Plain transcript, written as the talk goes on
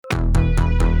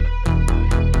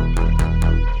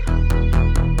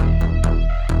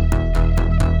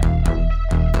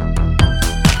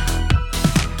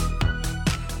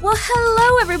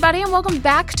everybody, and welcome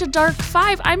back to Dark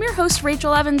 5. I'm your host,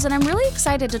 Rachel Evans, and I'm really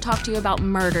excited to talk to you about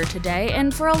murder today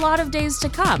and for a lot of days to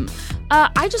come.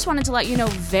 I just wanted to let you know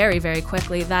very, very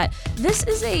quickly that this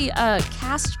is a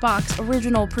CastBox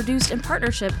original produced in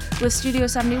partnership with Studio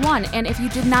 71. And if you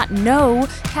did not know,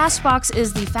 CastBox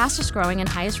is the fastest growing and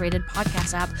highest rated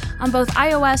podcast app on both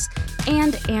iOS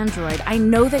and Android. I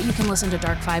know that you can listen to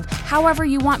Dark 5 however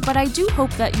you want, but I do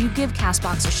hope that you give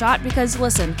CastBox a shot because,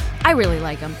 listen, I really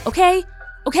like them, okay?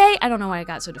 Okay? I don't know why I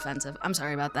got so defensive. I'm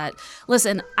sorry about that.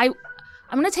 Listen, I'm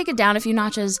going to take it down a few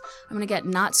notches. I'm going to get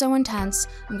not so intense.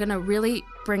 I'm going to really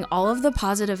bring all of the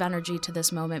positive energy to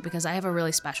this moment because I have a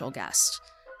really special guest.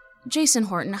 Jason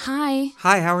Horton, hi.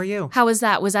 Hi, how are you? How was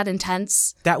that? Was that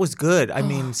intense? That was good. I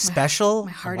mean, special?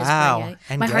 My heart wow. is breaking.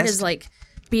 And my heart is like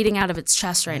beating out of its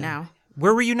chest right now.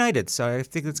 We're reunited, so I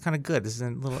think that's kind of good. This is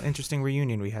a little interesting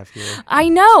reunion we have here. I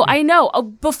know.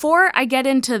 Before I get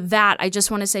into that, I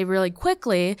just want to say really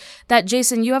quickly that,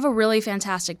 Jason, you have a really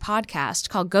fantastic podcast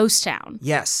called Ghost Town.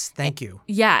 Yes, thank you.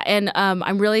 Yeah, and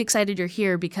I'm really excited you're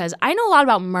here because I know a lot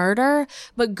about murder,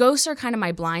 but ghosts are kind of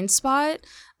my blind spot.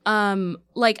 Sapphire's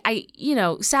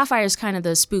kind of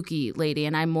the spooky lady,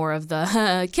 and I'm more of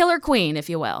the killer queen, if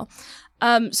you will.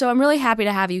 So I'm really happy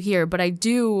to have you here, but I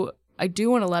do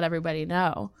want to let everybody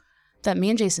know that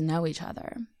me and Jason know each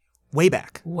other. Way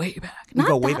back. Not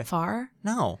go that way back. far.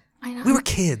 No. I know. We were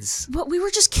kids. But we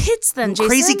were just kids then, Jason.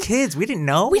 Crazy kids. We didn't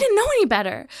know. We didn't know any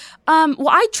better. Well,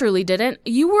 I truly didn't.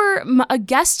 You were a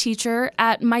guest teacher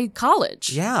at my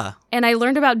college. Yeah. And I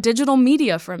learned about digital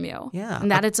media from you. Yeah. And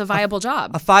that it's a viable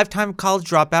job. A 5-time college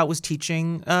dropout was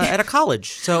teaching at a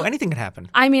college, so anything can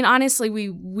happen. I mean, honestly,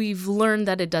 we've learned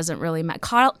that it doesn't really matter.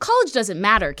 College doesn't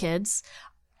matter, kids.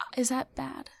 Is that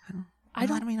bad? I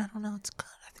don't know. It's good.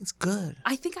 I think it's good.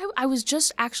 I think I was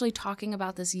just actually talking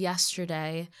about this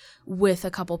yesterday with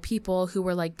a couple people who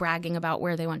were like bragging about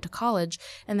where they went to college.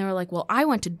 And they were like, well, I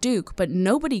went to Duke, but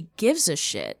nobody gives a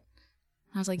shit.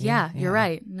 I was like, yeah. You're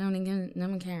right. No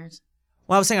one cares.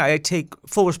 Well, I was saying I take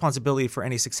full responsibility for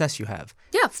any success you have.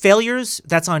 Yeah. Failures,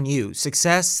 that's on you.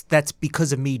 Success, that's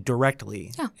because of me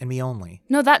directly and me only.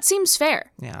 No, that seems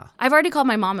fair. Yeah. I've already called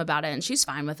my mom about it, and she's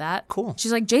fine with that. Cool.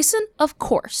 She's like, Jason, of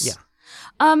course.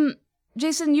 Yeah.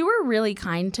 Jason, you were really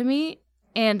kind to me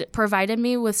and provided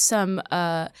me with some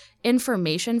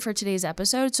information for today's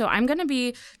episode. So I'm going to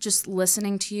be just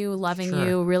listening to you, loving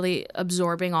you, really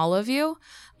absorbing all of you.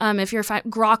 If you're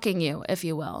grokking you, if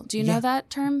you will. Do you know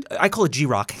that term? I call it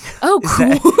G-rocking. Oh,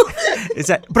 cool. Is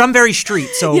that? But I'm very street,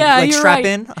 so you're strap right.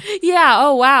 in. Yeah.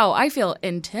 Oh, wow. I feel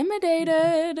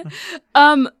intimidated.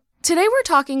 Today we're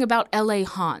talking about LA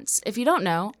haunts. If you don't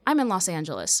know, I'm in Los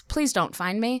Angeles. Please don't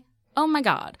find me. Oh my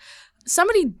God.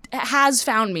 Somebody has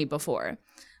found me before.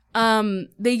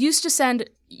 They used to send,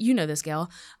 you know this, Gail,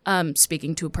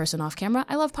 speaking to a person off camera.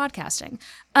 I love podcasting.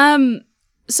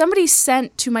 Somebody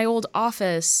sent to my old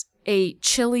office a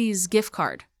Chili's gift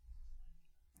card.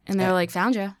 And they were like,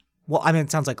 found you. Well, I mean,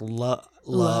 it sounds like love.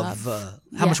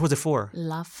 How much was it for?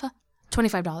 Love.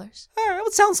 $25. All right, well,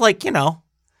 it sounds like,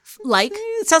 Like?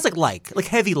 It sounds like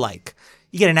heavy like.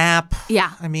 You get an app.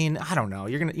 Yeah. I mean, I don't know.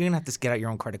 You're gonna have to get out your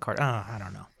own credit card. I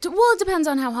don't know. Well, it depends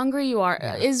on how hungry you are.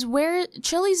 Yeah.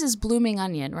 Chili's is Blooming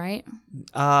Onion, right?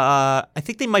 I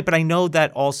think they might, but I know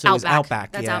that also is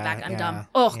Outback. That's Outback. I'm dumb.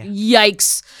 Oh,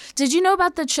 yikes. Did you know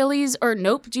about the Chili's,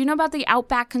 nope. Do you know about the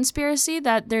Outback conspiracy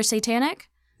that they're satanic?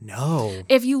 No.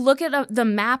 If you look at the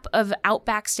map of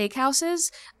Outback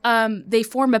steakhouses, they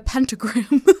form a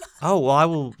pentagram. Oh, well, I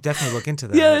will definitely look into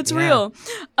that. Yeah, it's real.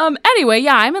 Anyway,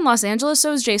 I'm in Los Angeles.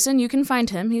 So is Jason. You can find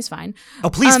him. He's fine. Oh,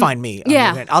 please find me.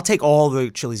 Yeah. I'll take all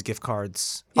the Chili's gift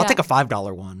cards. I'll take a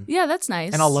 $5 one. Yeah, that's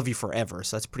nice. And I'll love you forever.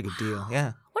 So that's a pretty good deal.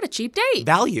 Yeah. What a cheap date.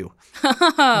 Value.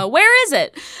 Where is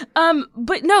it?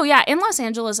 But no, in Los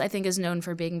Angeles, I think is known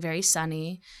for being very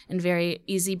sunny and very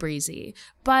easy breezy.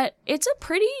 But it's a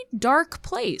pretty dark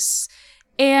place.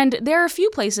 And there are a few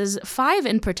places, 5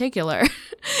 in particular,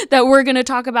 that we're going to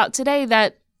talk about today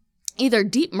that either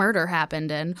deep murder happened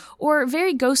in or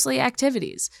very ghostly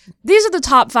activities. These are the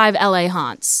top 5 LA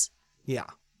haunts. Yeah.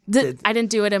 I didn't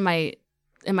do it in my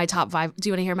top 5. Do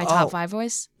you want to hear my top 5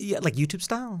 voice? Yeah, like YouTube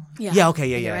style? Yeah. Yeah,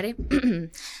 okay, You ready?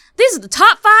 These are the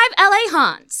top 5 LA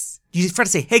haunts. You just try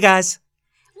to say, hey, guys.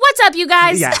 What's up, you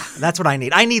guys? Yeah, that's what I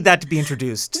need. I need that to be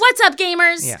introduced. What's up,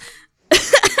 gamers? Yeah.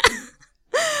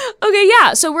 Okay,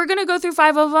 so we're going to go through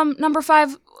 5 of them. Number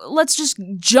 5, let's just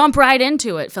jump right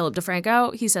into it. Philip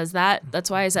DeFranco, he says that. That's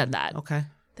why I said that. Okay.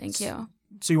 Thank you.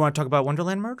 So you want to talk about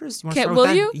Wonderland Murders? Okay,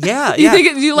 will you? Yeah, you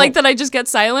think you like that I just get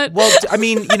silent? Well, I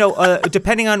mean,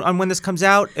 depending on when this comes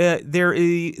out, there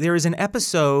is an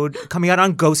episode coming out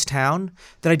on Ghost Town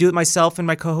that I do with myself and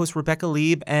my co-host Rebecca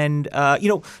Lieb, and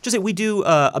just like we do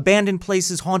abandoned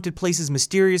places, haunted places,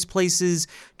 mysterious places,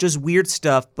 just weird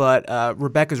stuff. But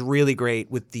Rebecca's really great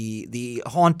with the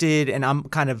haunted, and I'm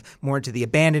kind of more into the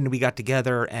abandoned. We got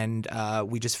together and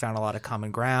we just found a lot of common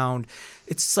ground.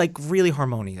 It's like really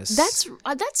harmonious.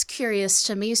 That's curious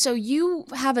to me. So you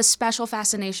have a special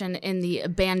fascination in the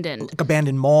abandoned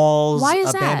malls. Why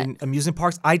is abandoned that? Amusement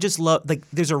parks. I just love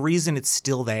there's a reason it's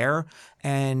still there,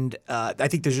 and I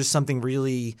think there's just something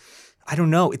really. I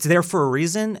don't know. It's there for a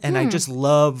reason, and I just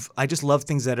love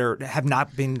things that have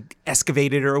not been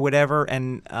excavated or whatever,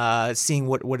 and seeing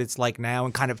what it's like now,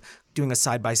 and kind of doing a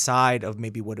side by side of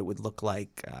maybe what it would look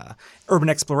like. Urban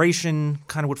exploration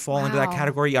kind of would fall into that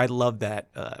category. I love that.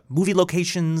 Movie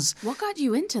locations. What got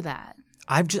you into that?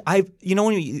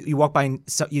 When you walk by and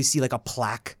you see like a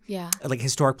plaque, like a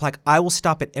historic plaque, I will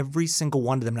stop at every single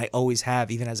one of them, and I always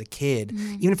have, even as a kid,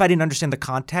 even if I didn't understand the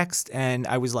context, and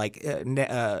I was like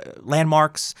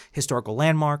landmarks, historical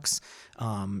landmarks,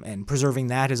 and preserving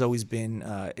that has always been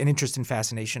an interest and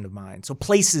fascination of mine. So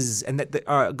places, and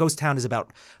Ghost Town is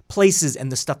about places and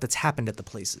the stuff that's happened at the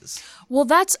places. Well,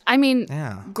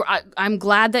 I'm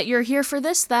glad that you're here for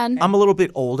this then. I'm a little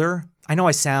bit older. I know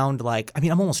I sound like, I'm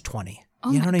almost 20.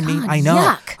 Oh, you know what God, I mean? I know.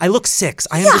 Yuck. I look 6.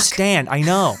 I understand. I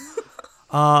know.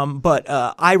 But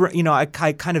I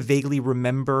kind of vaguely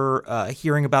remember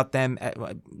hearing about them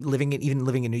living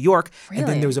in New York. Really? And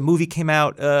then there was a movie came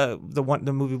out,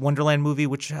 the movie Wonderland movie,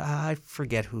 which I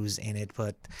forget who's in it,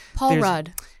 but Paul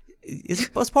Rudd. Is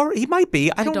it Paul Rudd? He might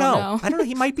be. I don't know. I don't know.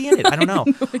 He might be in it. I don't know.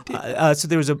 No so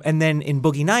there was and then in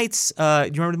Boogie Nights, do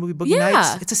you remember the movie Boogie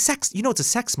Nights? It's a sex. It's a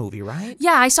sex movie, right?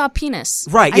 Yeah, I saw a penis.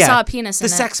 Right. Yeah. I saw a penis. The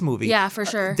sex movie. Yeah, for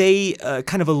sure. They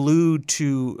kind of allude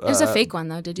to. It was a fake one,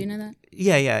 though. Did you know that?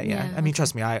 Yeah. I mean,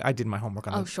 trust me, I did my homework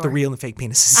on the real and fake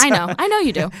penises. I know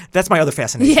you do. That's my other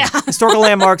fascination. Yeah. Historical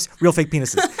landmarks, real fake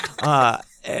penises.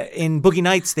 In Boogie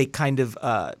Nights, they kind of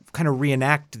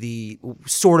reenact the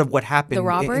sort of what happened. The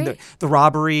robbery? The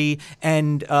robbery,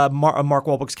 and Mark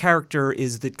Wahlberg's character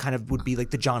is that kind of would be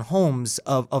like the John Holmes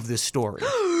of this story.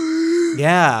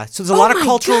 Yeah, so there's a lot of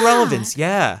cultural relevance.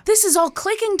 Yeah, this is all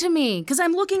clicking to me because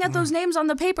I'm looking at those names on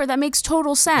the paper. That makes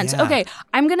total sense. Yeah. Okay,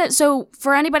 so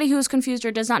for anybody who is confused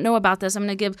or does not know about this, I'm going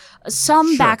to give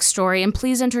some backstory, and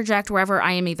please interject wherever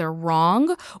I am either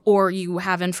wrong or you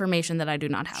have information that I do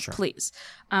not have. Sure. Please,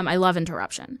 I love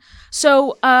interruption.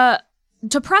 So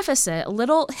to preface it, a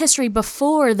little history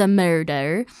before the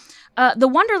murder. The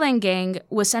Wonderland gang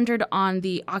was centered on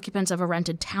the occupants of a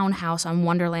rented townhouse on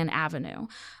Wonderland Avenue.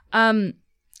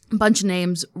 Bunch of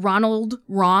names.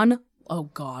 Ron, oh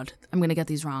God, I'm going to get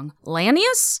these wrong.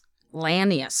 Lanius,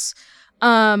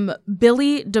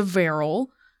 Billy DeVerrell,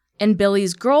 and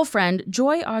Billy's girlfriend,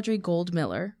 Joy Audrey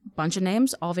Goldmiller. Bunch of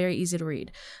names, all very easy to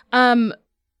read.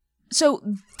 So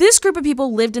this group of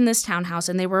people lived in this townhouse,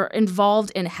 and they were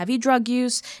involved in heavy drug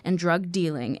use and drug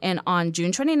dealing. And on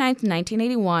June 29th,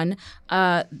 1981,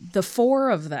 the 4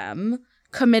 of them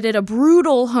committed a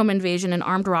brutal home invasion and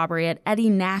armed robbery at Eddie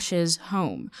Nash's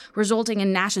home, resulting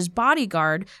in Nash's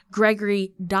bodyguard,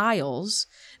 Gregory Dials,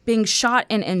 being shot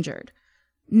and injured.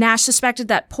 Nash suspected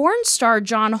that porn star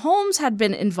John Holmes had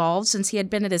been involved since he had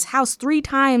been at his house 3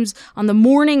 times on the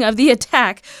morning of the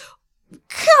attack.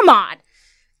 Come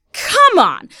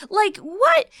on! Like,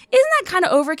 what? Isn't that kind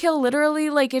of overkill, literally?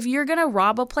 Like, if you're going to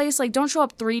rob a place, like, don't show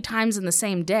up 3 times in the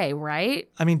same day, right?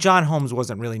 I mean, John Holmes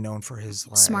wasn't really known for his...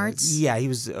 smarts? Yeah, he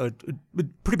was a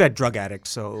pretty bad drug addict,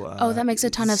 so... that makes a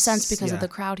ton of sense because of the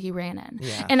crowd he ran in.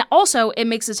 Yeah. And also, it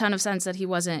makes a ton of sense that he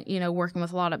wasn't, working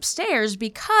with a lot upstairs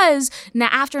because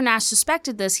after Nash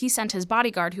suspected this, he sent his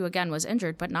bodyguard, who again was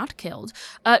injured but not killed,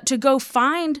 to go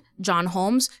find John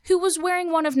Holmes, who was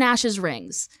wearing one of Nash's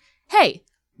rings. Hey...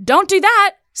 don't do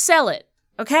that. Sell it.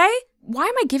 Okay? Why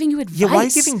am I giving you advice? Yeah, why are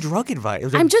you giving drug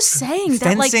advice? I'm just saying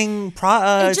that, like, fencing,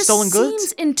 it just stolen goods?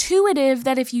 seems intuitive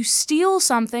that if you steal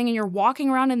something and you're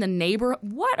walking around in the neighborhood,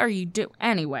 what are you doing?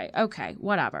 Anyway, okay,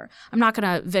 whatever. I'm not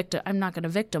gonna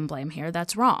victim blame here.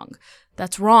 That's wrong.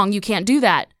 That's wrong. You can't do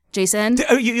that, Jason.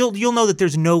 You'll know that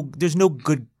there's no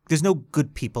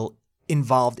good people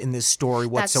involved in this story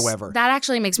whatsoever. That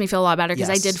actually makes me feel a lot better because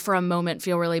Yes. I did for a moment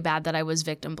feel really bad that I was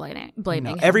victim blaming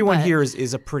him. Everyone here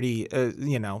is a pretty,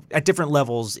 at different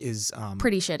levels is...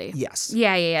 pretty shitty. Yes.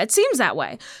 Yeah. It seems that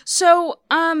way. So,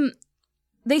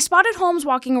 they spotted Holmes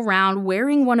walking around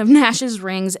wearing one of Nash's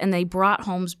rings, and they brought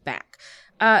Holmes back.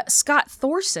 Scott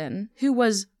Thorson, who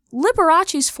was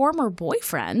Liberace's former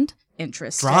boyfriend,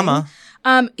 interesting. Drama.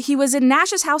 He was in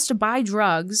Nash's house to buy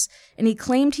drugs, and he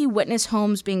claimed he witnessed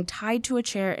Holmes being tied to a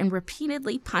chair and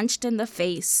repeatedly punched in the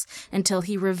face until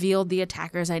he revealed the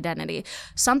attacker's identity.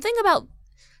 Something about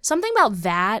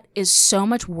that is so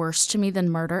much worse to me than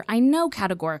murder. I know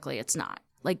categorically it's not.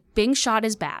 Like, being shot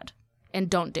is bad, and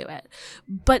don't do it.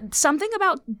 But something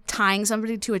about tying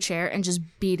somebody to a chair and just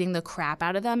beating the crap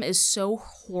out of them is so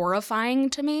horrifying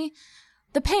to me.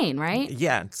 The pain, right?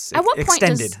 Yeah, it's At what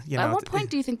extended. At what point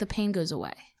do you think the pain goes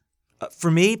away? For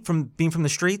me, from being from the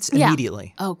streets,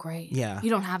 immediately. Oh, great. Yeah. You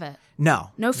don't have it. No.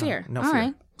 No fear. No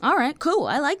fear. All right. Cool.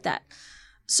 I like that.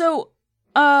 So,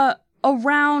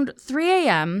 around 3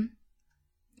 a.m.,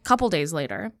 a couple days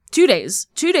later, 2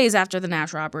 days after the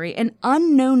Nash robbery, an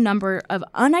unknown number of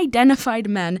unidentified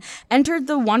men entered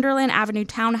the Wonderland Avenue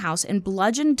townhouse and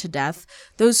bludgeoned to death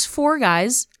those 4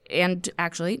 guys, and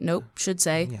actually, nope, should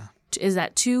say, is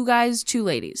that 2 guys, 2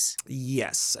 ladies?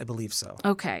 Yes, I believe so.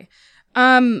 Okay.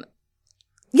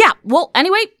 Yeah, well,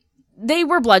 anyway, they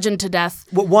were bludgeoned to death.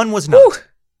 Well, one was not.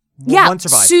 Yeah, one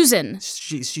survived. Susan.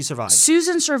 She survived.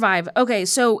 Susan survived. Okay,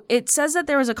 so it says that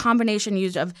there was a combination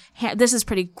used of this is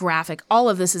pretty graphic. All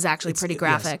of this is actually pretty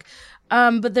graphic.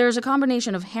 Yes. But there's a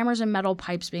combination of hammers and metal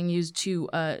pipes being used to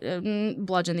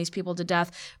bludgeon these people to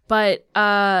death. But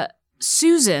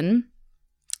Susan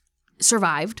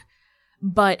survived,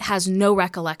 but has no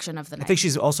recollection of the night. I think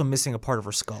she's also missing a part of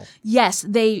her skull. Yes,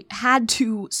 they had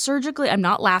to surgically, I'm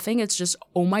not laughing, it's just,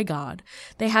 oh my God.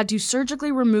 They had to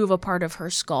surgically remove a part of her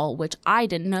skull, which I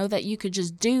didn't know that you could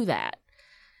just do that.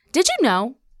 Did you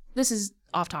know, this is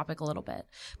off topic a little bit,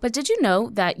 but did you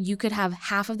know that you could have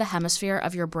half of the hemisphere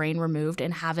of your brain removed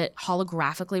and have it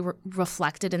holographically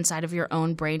reflected inside of your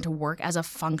own brain to work as a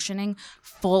functioning,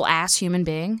 full-ass human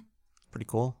being? Pretty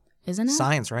cool. Isn't it?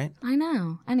 Science, right? I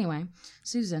know. Anyway,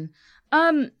 Susan.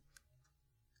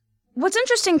 What's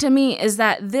interesting to me is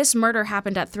that this murder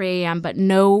happened at 3 a.m., but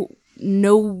no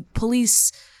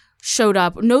police showed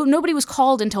up. Nobody was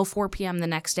called until 4 p.m. the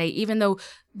next day, even though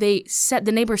the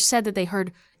neighbors said that they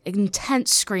heard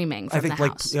intense screaming from the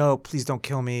house. Oh, please don't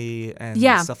kill me, and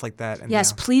stuff like that. And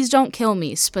yes, please don't kill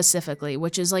me specifically,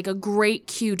 which is like a great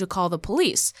cue to call the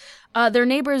police. Their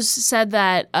neighbors said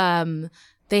that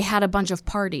they had a bunch of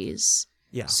parties.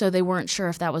 Yeah. So they weren't sure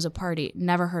if that was a party.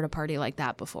 Never heard a party like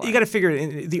that before. You got to figure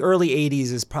in the early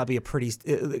 80s is probably a pretty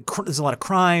there's a lot of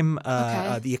crime.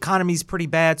 The economy's pretty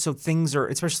bad, so things are,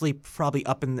 especially probably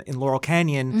up in Laurel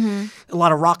Canyon, a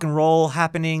lot of rock and roll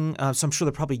happening. So I'm sure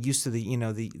they're probably used to the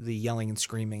yelling and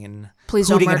screaming and please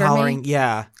hooting don't murder and hollering. Me?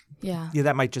 Yeah. Yeah. Yeah,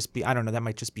 that might just be, I don't know, that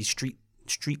might just be street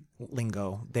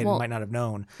lingo. They might not have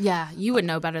known. Yeah, you would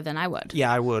know better than I would.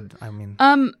 Yeah, I would. I mean,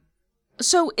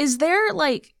 so is there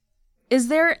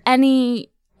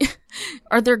any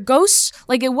are there ghosts?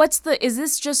 Like, is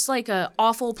this just like a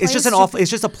awful place? It's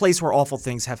just a place where awful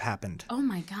things have happened. Oh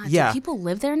my God. Yeah. Do people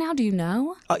live there now? Do you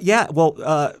know? Yeah, well,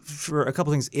 for a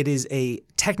couple things, it is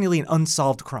technically an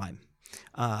unsolved crime.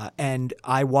 And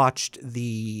I watched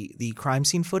the crime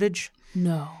scene footage.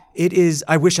 No. It is.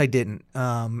 I wish I didn't.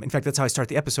 In fact, that's how I start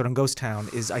the episode on Ghost Town.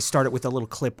 Is I start it with a little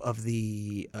clip of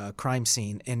the crime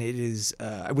scene, and it is.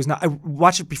 I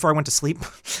watched it before I went to sleep.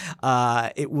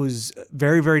 It was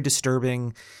very, very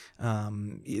disturbing.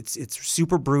 It's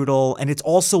super brutal, and it's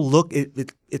also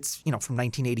it's from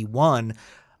 1981.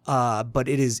 But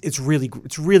it's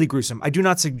really gruesome. I do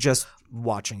not suggest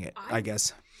watching it. I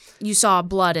guess. You saw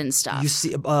blood and stuff. You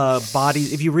see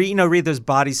bodies. If you read those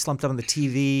bodies slumped up on the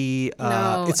TV.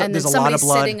 And then there's a lot of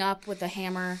blood. Sitting up with a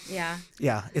hammer. Yeah.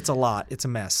 Yeah, it's a lot. It's a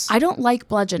mess. I don't like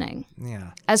bludgeoning.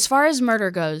 Yeah. As far as murder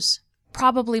goes,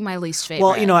 probably my least favorite.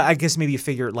 Well, I guess maybe you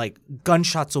figure like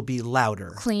gunshots will be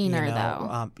louder, cleaner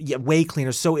though. Yeah, way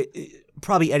cleaner. So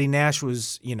probably Eddie Nash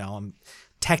was,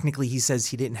 technically he says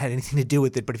he didn't have anything to do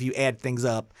with it, but if you add things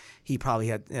up, he probably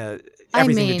had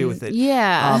everything to do with it.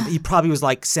 Yeah. He probably was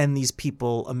like, send these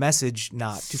people a message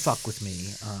not to fuck with me.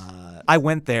 I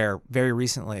went there very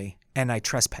recently and I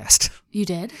trespassed. You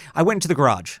did? I went into the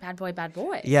garage. Bad boy, bad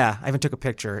boy. Yeah, I even took a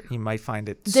picture. You might find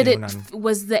it soon.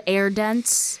 Was the air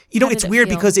dense? It's weird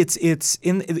because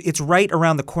it's right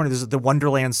around the corner. There's the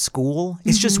Wonderland School.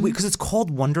 It's just weird because it's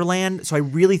called Wonderland. So I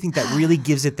really think that really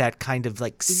gives it that kind of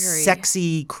like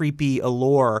sexy, creepy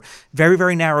allure. Very,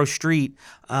 very narrow street.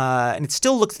 And it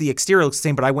still looks, the exterior looks the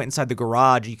same, but I went inside the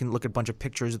garage. You can look at a bunch of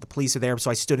pictures of the police are there. So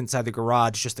I stood inside the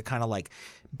garage just to kind of like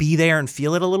be there and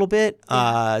feel it a little bit.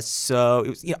 Yeah. So it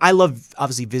was, I love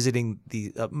obviously visiting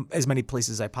the as many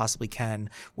places as I possibly can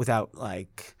without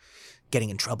like getting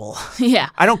in trouble. Yeah.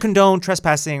 I don't condone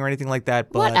trespassing or anything like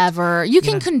that. But Whatever. You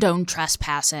can condone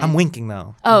trespassing. I'm winking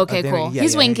though. Oh, okay, cool.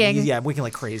 He's winking. Yeah, I'm winking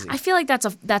like crazy. I feel like that's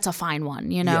a fine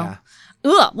one, you know? Yeah.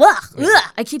 Ugh.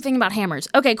 I keep thinking about hammers.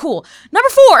 Okay, cool. Number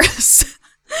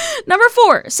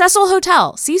 4. Cecil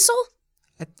Hotel. Cecil?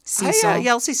 Cecil.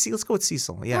 Yeah, let's go with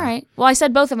Cecil. Yeah. All right. Well, I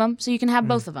said both of them, so you can have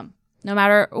both of them, no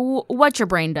matter what your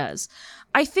brain does.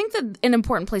 I think that an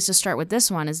important place to start with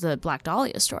this one is the Black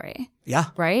Dahlia story. Yeah.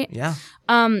 Right? Yeah.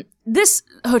 This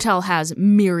hotel has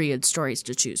myriad stories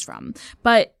to choose from.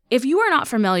 But if you are not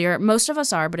familiar, most of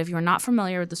us are, but if you are not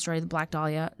familiar with the story of the Black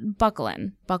Dahlia, buckle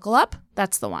in. Buckle up.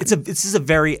 That's the one. This is a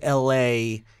very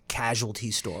LA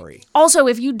casualty story. Also,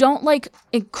 if you don't like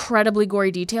incredibly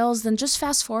gory details, then just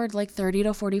fast forward like 30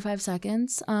 to 45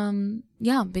 seconds.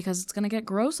 Yeah, because it's going to get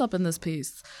gross up in this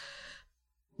piece.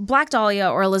 Black Dahlia,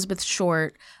 or Elizabeth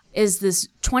Short, is this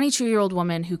 22-year-old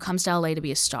woman who comes to LA to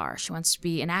be a star. She wants to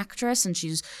be an actress, and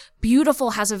she's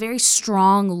beautiful, has a very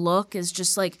strong look, is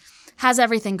just like, has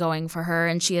everything going for her,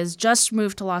 and she has just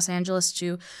moved to Los Angeles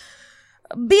to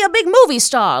be a big movie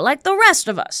star like the rest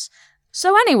of us.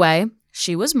 So anyway,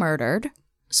 she was murdered.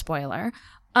 Spoiler.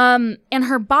 And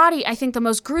her body, I think the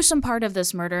most gruesome part of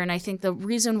this murder, and I think the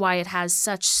reason why it has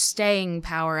such staying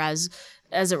power as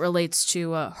it relates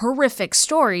to horrific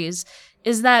stories,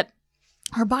 is that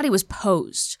her body was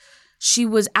posed. She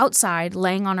was outside,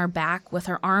 laying on her back with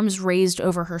her arms raised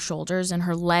over her shoulders and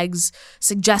her legs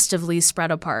suggestively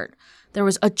spread apart. There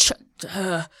was a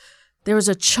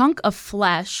chunk of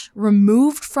flesh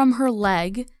removed from her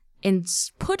leg and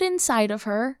put inside of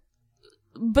her.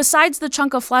 Besides the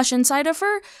chunk of flesh inside of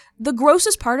her, the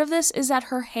grossest part of this is that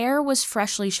her hair was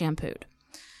freshly shampooed.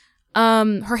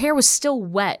 Her hair was still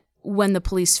wet when the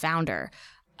police found her,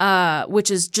 which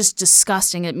is just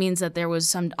disgusting. It means that there was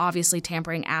some obviously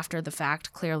tampering after the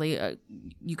fact. Clearly,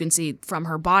 you can see from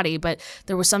her body, but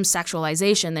there was some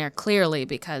sexualization there clearly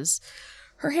because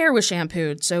her hair was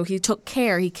shampooed. So he took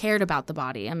care. He cared about the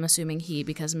body. I'm assuming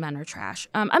because men are trash.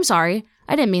 I'm sorry.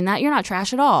 I didn't mean that. You're not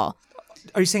trash at all.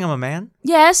 Are you saying I'm a man?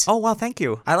 Yes. Oh, wow, thank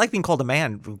you. I like being called a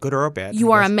man, good or bad.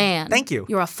 You are a man. Thank you.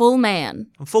 You're a full man.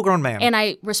 I'm a full-grown man. And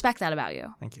I respect that about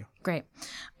you. Thank you. Great.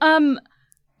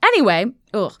 Anyway,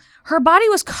 her body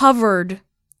was covered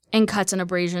in cuts and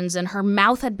abrasions, and her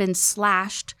mouth had been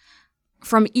slashed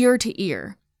from ear to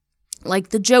ear, like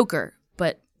the Joker,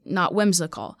 but not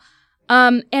whimsical.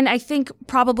 And I think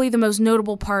probably the most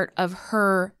notable part of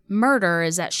her murder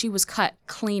is that she was cut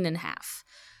clean in half.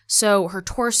 So her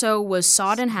torso was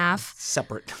sawed in half.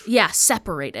 Separate. Yeah,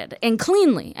 separated and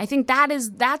cleanly. I think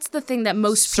that's the thing that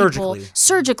most people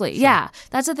surgically. Sure. Yeah,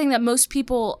 that's the thing that most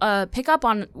people pick up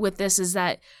on with this, is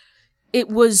that it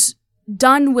was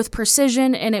done with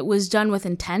precision and it was done with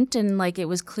intent, and like it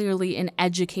was clearly an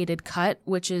educated cut,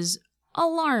 which is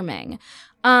alarming.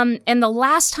 And the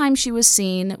last time she was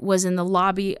seen was in the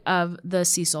lobby of the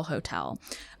Cecil Hotel.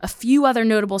 A few other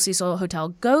notable Cecil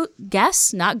Hotel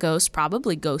guests, not ghosts,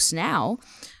 probably ghosts now.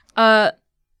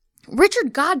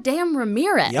 Richard goddamn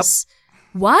Ramirez.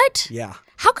 Yep. What? Yeah.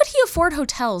 How could he afford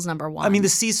hotels, number one? I mean, the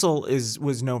Cecil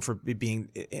was known for being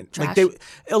Trash. like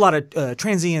a lot of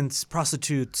transients,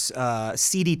 prostitutes,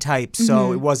 seedy types.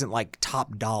 So it wasn't like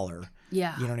top dollar.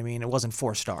 Yeah. You know what I mean? It wasn't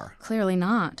 4-star. Clearly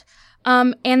not.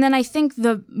 And then I think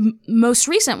the most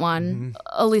recent one,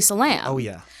 Elisa Lam. Oh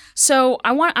yeah. So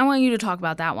I want you to talk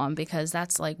about that one, because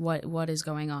that's like what is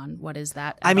going on. What is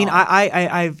that? I mean,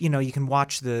 I've you can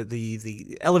watch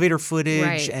the elevator footage,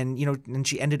 right. and and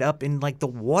she ended up in like the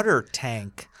water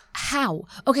tank. How?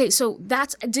 Okay, so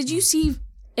did you see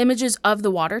images of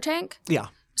the water tank? Yeah.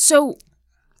 So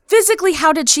physically,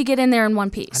 how did she get in there in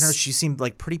one piece? I don't know. She seemed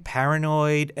like pretty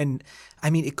paranoid, and I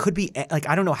mean, it could be like,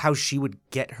 I don't know how she would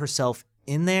get herself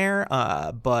in there,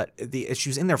 but she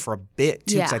was in there for a bit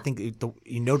too. Because I think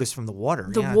you noticed from the water.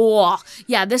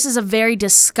 Yeah, this is a very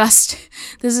disgusting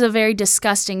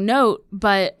note,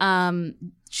 but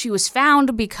she was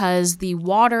found because the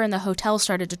water in the hotel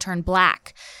started to turn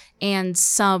black, and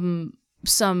some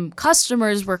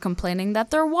customers were complaining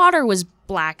that their water was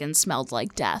black and smelled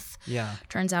like death. Yeah.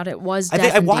 Turns out it was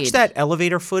death. I watched that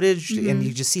elevator footage, and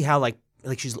you just see how like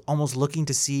she's almost looking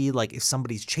to see like if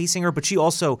somebody's chasing her, but she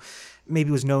also maybe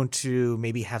was known to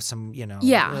maybe have some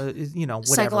whatever.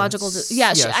 Psychological.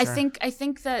 Sure. I think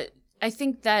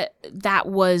that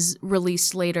was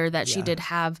released later, that she did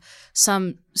have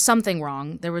some something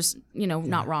wrong. There was,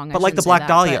 not wrong. But I like the shouldn't say Black that,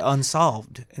 Dahlia, but-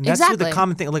 unsolved, and that's what the Exactly.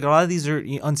 common thing. Like a lot of these are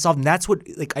unsolved, and that's what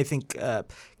like I think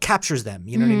captures them.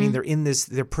 You know what I mean? They're in this,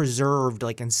 they're preserved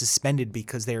like and suspended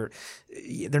because they're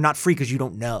not free because you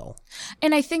don't know.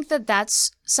 And I think that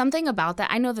that's something about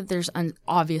that. I know that there's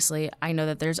I know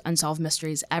that there's unsolved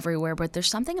mysteries everywhere, but there's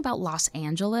something about Los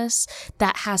Angeles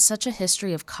that has such a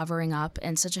history of covering up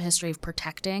and such a history of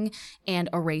protecting and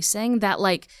erasing that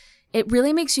like it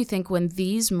really makes you think when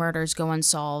these murders go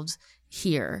unsolved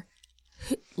here,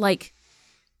 like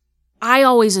I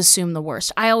always assume the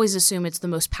worst. I always assume it's the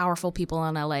most powerful people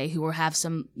in LA who will have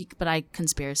some, but I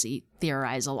conspiracy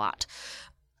theorize a lot.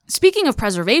 Speaking of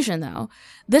preservation, though,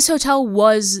 this hotel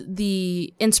was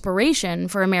the inspiration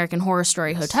for American Horror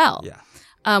Story Hotel,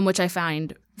 which I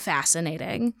find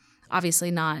fascinating. Obviously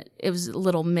not. It was a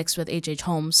little mixed with H.H.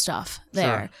 Holmes stuff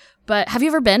there. Sure. But have you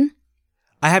ever been?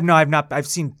 I've not. I've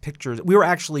seen pictures. We were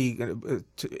actually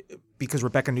because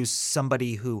Rebecca knew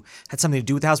somebody who had something to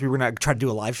do with the house. We were going to try to do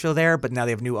a live show there, but now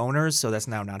they have new owners, so that's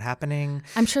now not happening.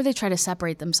 I'm sure they try to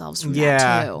separate themselves from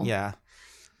that, too. Yeah.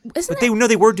 Isn't But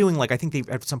they were doing like I think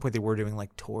at some point they were doing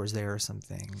like tours there or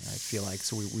something. I feel like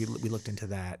so we looked into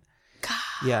that. God.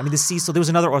 Yeah, I mean the Cecil. There was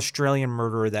another Australian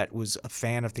murderer that was a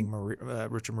fan of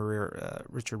Richard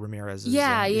Ramirez.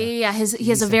 He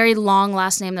has a very long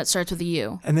last name that starts with a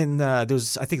U. And then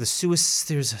there's I think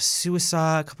there's a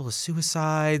suicide, a couple of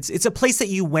suicides. It's a place that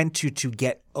you went to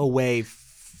get away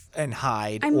and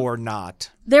hide or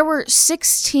not. There were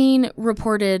 16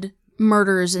 reported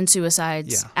murders and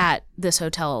suicides at this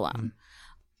hotel alone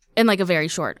in like a very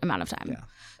short amount of time. Yeah.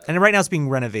 And right now it's being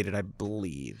renovated, I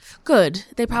believe. Good.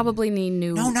 They probably need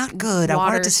new No, not good. I want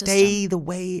water it to system. stay the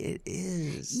way it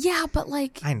is. Yeah, but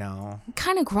like I know.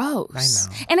 kind of gross. I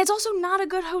know. And it's also not a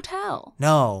good hotel.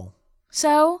 No.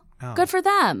 So No. good for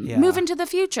them. Yeah. Move into the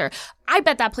future. I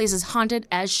bet that place is haunted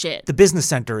as shit. The business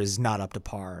center is not up to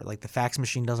par. Like the fax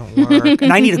machine doesn't work.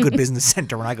 And I need a good business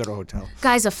center when I go to a hotel.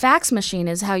 Guys, a fax machine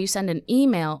is how you send an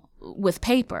email with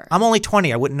paper. I'm only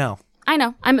 20. I wouldn't know. I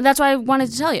know. That's why I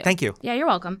wanted to tell you. Thank you. Yeah, you're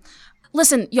welcome.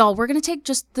 Listen, y'all, we're going to take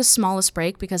just the smallest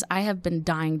break because I have been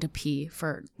dying to pee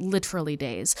for literally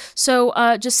days. So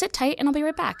just sit tight and I'll be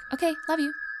right back. Okay, love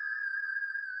you.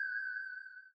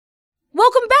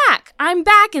 Welcome back. I'm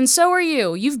back and so are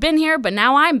you. You've been here, but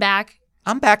now I'm back.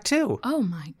 I'm back too. Oh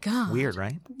my God. Weird,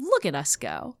 right? Look at us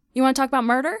go. You want to talk about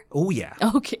murder? Oh, yeah.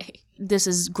 Okay. This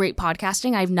is great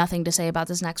podcasting. I have nothing to say about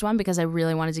this next one because I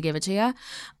really wanted to give it to you.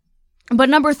 But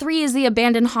number 3 is the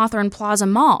abandoned Hawthorne Plaza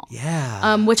Mall.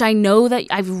 Yeah. Which I know that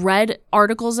I've read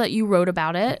articles that you wrote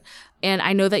about it. And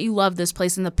I know that you love this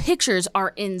place. And the pictures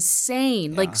are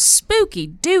insane. Like spooky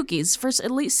dookies. First,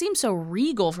 it seems so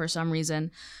regal for some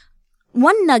reason.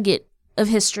 One nugget of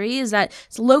history is that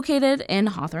it's located in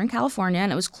Hawthorne, California,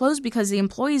 and it was closed because the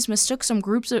employees mistook some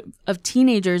groups of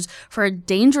teenagers for a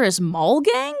dangerous mall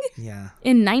gang Yeah.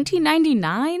 in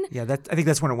 1999. Yeah, I think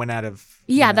that's when it went out of...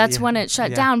 Yeah, that's when it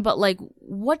shut down. But like,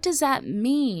 what does that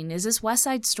mean? Is this West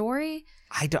Side Story?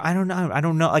 I don't know. I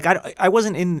don't know. Like I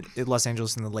wasn't in Los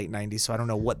Angeles in the late 90s, so I don't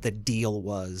know what the deal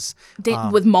was.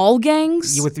 With mall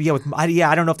gangs? I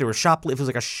don't know if they were if it was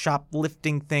like a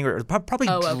shoplifting thing or probably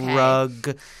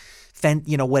drug...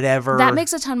 whatever. That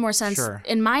makes a ton more sense. Sure.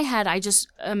 In my head, I just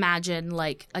imagine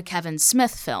like a Kevin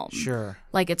Smith film. Sure.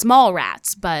 Like it's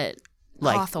Mallrats, but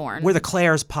Like Hawthorne. we're the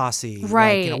Claire's posse.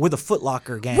 Right. Like, we're the Foot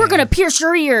Locker gang. We're going to pierce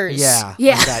your ears. Yeah.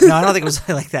 Yeah. Like that. No, I don't think it was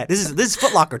like that. This is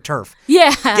Foot Locker turf.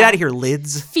 Yeah. Get out of here,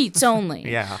 lids. Feet only.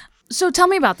 Yeah. So tell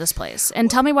me about this place and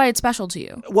tell me why it's special to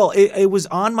you. Well, it was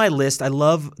on my list. I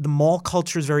love the mall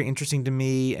culture is very interesting to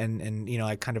me, and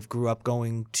I kind of grew up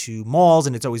going to malls,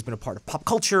 and it's always been a part of pop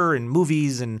culture and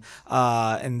movies, and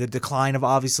the decline of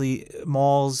obviously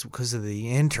malls because of the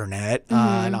internet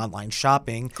and online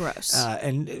shopping, Gross.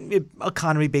 and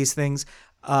economy-based things.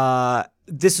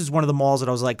 This is one of the malls that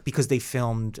I was like, because they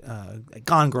filmed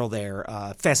Gone Girl there,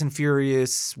 Fast and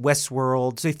Furious,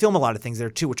 Westworld. So they film a lot of things there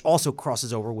too, which also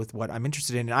crosses over with what I'm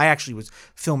interested in. And I actually was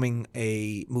filming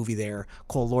a movie there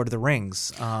called Lord of the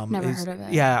Rings. Never heard of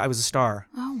it. Yeah, I was a star.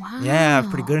 Oh, wow. Yeah,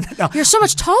 pretty good. No, You're so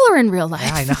much taller in real life.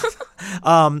 yeah,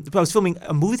 I know. But I was filming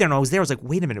a movie there, and I was there. I was like,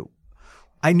 wait a minute.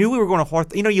 I knew we were going to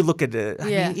Hawthorne. You look at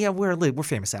we're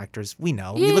famous actors. We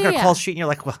know. You look at a call sheet and you're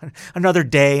like, well, another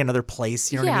day, another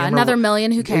place. You know what I mean? Another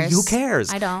million. Who cares? Who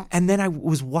cares? I don't. And then I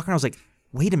was walking. I was like,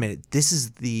 wait a minute. This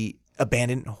is the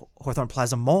abandoned Hawthorne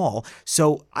Plaza Mall.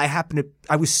 So I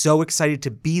was so excited to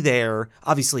be there.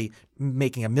 Obviously,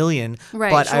 making $1 million.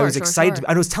 Right, But I sure, was sure, excited. sure.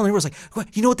 I was telling everyone,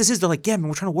 like, you know what this is? They're like, yeah, man,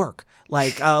 we're trying to work.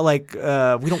 Like,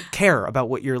 we don't care about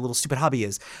what your little stupid hobby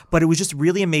is. But it was just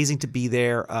really amazing to be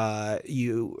there.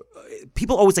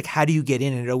 People always like, how do you get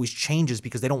in? And it always changes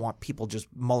because they don't want people just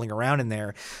mulling around in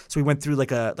there. So we went through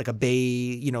like a bay,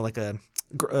 you know, like a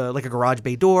garage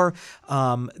bay door.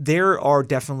 There are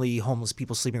definitely homeless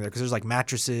people sleeping there because there's like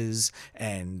mattresses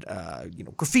and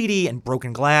graffiti and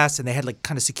broken glass, and they had like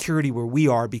kind of security where we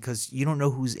are because you don't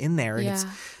know who's in there, and it's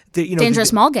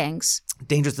dangerous mall gangs.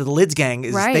 Dangerous to the Lids gang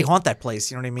is Right. They haunt that place.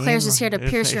 You know what I mean? Claire's is here to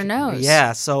pierce your nose.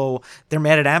 Yeah, so they're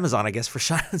mad at Amazon, I guess, for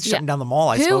shutting down the mall.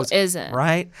 I suppose. Who isn't?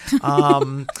 Right.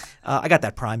 I got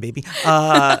that Prime, baby.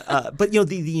 But there's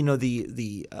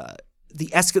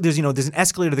an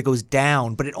escalator that goes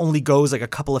down, but it only goes like a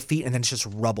couple of feet, and then it's just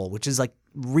rubble, which is like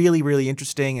really, really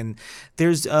interesting. And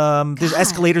there's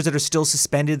escalators that are still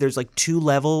suspended. There's like 2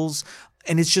 levels.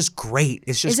 And it's just great.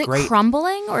 It's just great. Is it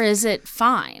crumbling or is it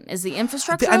fine? Is the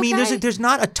infrastructure I mean, okay? there's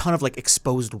not a ton of like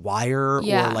exposed wire or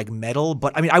Yeah. like metal,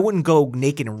 but I mean, I wouldn't go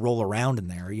naked and roll around in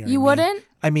there. You know You what I mean? wouldn't?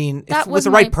 I mean, That if with was the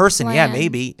right my person, yeah, plan.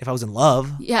 maybe. If I was in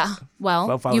love. Yeah.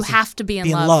 Well, If I you was have to be in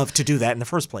love. love. To do that in the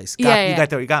first place. Yeah.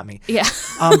 You got me. Yeah.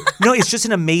 No, it's just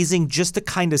an amazing, just to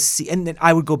kind of see. And then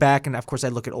I would go back, and of course, I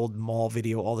look at old mall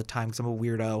video all the time because I'm a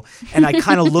weirdo, and I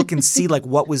kind of look and see like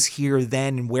what was here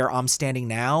then and where I'm standing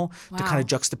now to kind of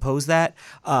juxtapose that.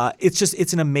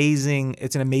 It's an amazing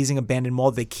abandoned mall.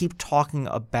 They keep talking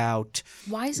about.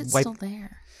 Why is it still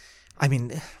there? I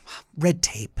mean, red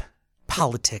tape.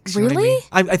 Politics. You know what Really?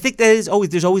 I mean? I think there's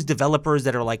always developers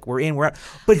that are like, we're in, we're out.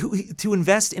 But to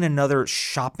invest in another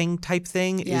shopping type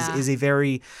thing is a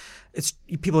very,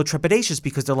 people are trepidatious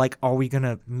because they're like, are we going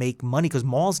to make money? Because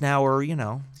malls now are,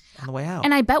 on the way out.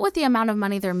 And I bet with the amount of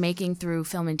money they're making through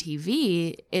film and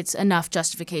TV, it's enough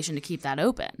justification to keep that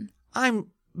open.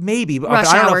 Maybe. But Rush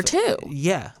I don't know hour if- too.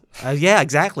 Yeah. Yeah,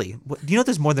 exactly. Do you know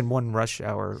there's more than one rush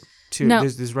hour too? No.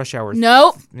 There's rush hour.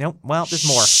 Nope. Nope. Well, there's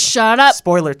more. Shut up.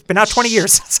 Spoiler. It's been out 20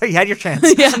 years, so you had your chance.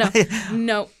 Yeah,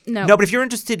 no. No, but if you're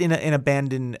interested in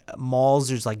abandoned malls,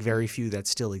 there's like very few that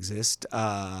still exist.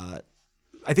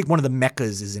 I think one of the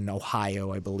meccas is in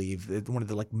Ohio, I believe. One of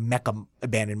the like mecca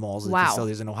abandoned malls that still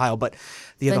is in Ohio. But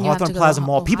the Then you have to Hawthorne go Plaza to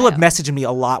Mall, people have Ohio. messaged me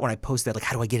a lot when I post that, like,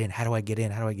 how do I get in? How do I get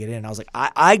in? How do I get in? And I was like,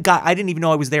 I didn't even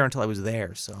know I was there until I was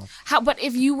there. So But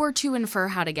if you were to infer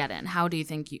how to get in, how do you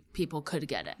think people could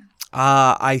get in?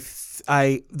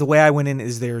 the way I went in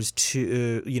is there's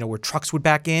two, where trucks would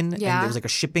back in, and Yeah. there was like a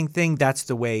shipping thing. That's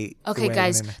the way. Okay, the way I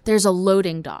guys, went in. there's a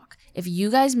loading dock. If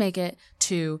you guys make it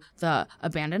to the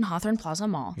abandoned Hawthorne Plaza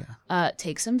Mall,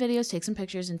 take some videos, take some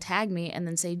pictures, and tag me, and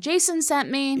then say, Jason sent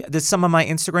me. There's some on my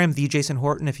Instagram, the Jason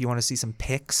Horton, if you want to see some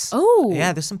pics. Oh.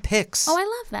 Yeah, there's some pics. Oh, I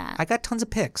love that. I got tons of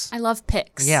pics. I love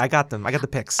pics. Yeah, I got them. I got the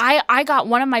pics. I got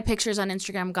one of my pictures on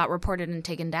Instagram got reported and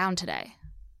taken down today.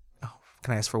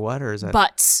 Can I ask for what, or is that?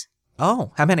 Butts.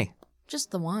 Oh, how many?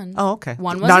 Just the one. Oh, okay.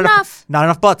 One was not enough. Not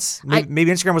enough butts. Maybe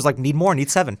Instagram was like, need more, need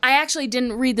 7. I actually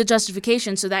didn't read the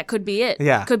justification, so that could be it.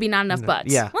 Yeah. Could be not enough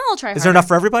butts. Yeah. Well, I'll try harder. Is there enough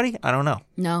for everybody? I don't know.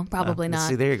 No, probably Let's not.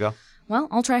 see, there you go. Well,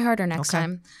 I'll try harder next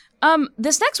Okay. time.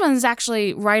 This next one is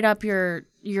actually right up your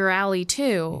alley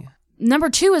too. Number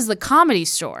 2 is the Comedy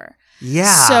Store.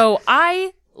 Yeah. So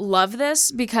I love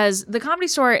this because the Comedy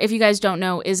Store, if you guys don't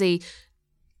know, is I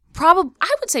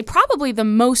would say probably the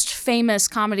most famous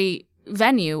comedy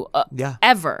venue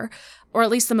ever, or at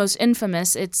least the most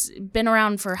infamous. It's been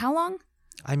around for how long?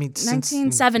 I mean,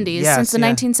 1970s. Yes, Since the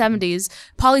yeah. 1970s.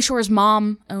 Pauly Shore's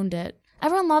mom owned it.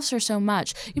 Everyone loves her so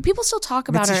much. People still talk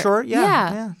about Mitzi her. Shore?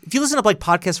 Yeah. If you listen to like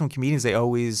podcasts from comedians, they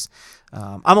always.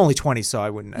 I'm only 20, so I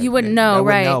wouldn't. You wouldn't know, I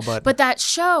wouldn't right? know, but that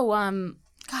show,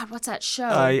 God, what's that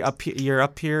show? you're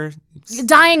up here.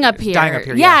 Dying Up Here. Dying Up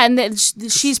Here, Yeah, and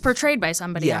she's portrayed by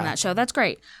somebody Yeah. on that show. That's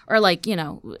great. Or like,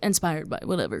 inspired by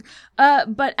whatever.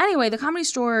 But anyway, the Comedy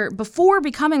Store, before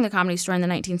becoming the Comedy Store in the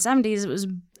 1970s, it was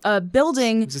a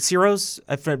building. Is it Ciro's?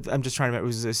 I'm just trying to remember. It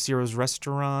was a Ciro's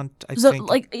restaurant, I think.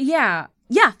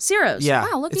 Yeah, Ciro's. Yeah.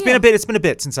 Wow, look It's at been you. a bit. It's been a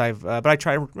bit since I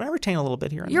retain a little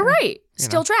bit here. And You're there. right.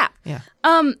 Still trap. Yeah.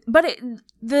 But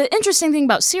the interesting thing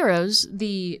about Ciro's,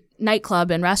 the nightclub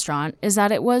and restaurant, is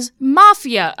that it was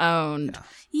mafia owned.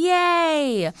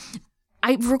 Yay!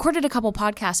 I recorded a couple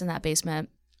podcasts in that basement,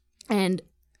 and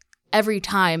every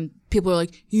time people are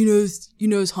like, you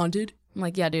know it's haunted. I'm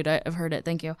like, yeah, dude, I've heard it.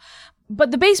 Thank you.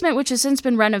 But the basement, which has since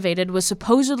been renovated, was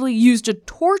supposedly used to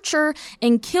torture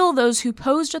and kill those who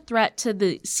posed a threat to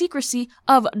the secrecy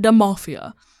of the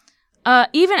mafia.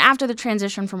 Even after the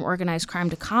transition from organized crime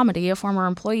to comedy, a former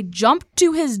employee jumped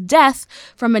to his death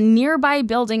from a nearby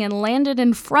building and landed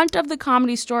in front of the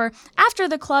Comedy Store after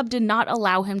the club did not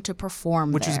allow him to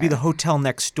perform Which there. used to be the hotel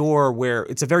next door, where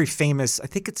it's a very famous, I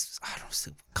think it's, I don't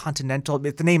know, Continental.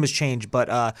 The name has changed, but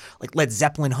like Led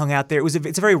Zeppelin hung out there.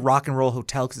 It's a very rock and roll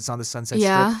hotel because it's on the Sunset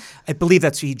Yeah. Strip. I believe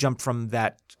that's he jumped from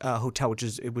that hotel, which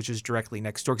is directly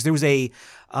next door. Because there was I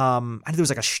think there was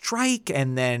like a strike,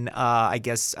 and then I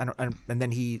guess and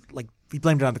then he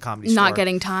blamed it on the Comedy Store. Not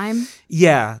getting time.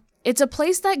 Yeah. It's a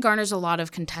place that garners a lot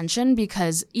of contention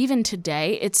because even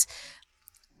today,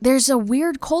 there's a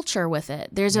weird culture with it.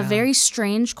 There's a very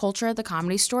strange culture at the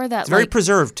Comedy Store that It's very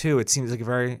preserved too. It seems like a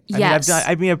very. Yes.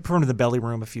 I've been to the Belly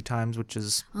Room a few times, which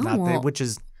is well. which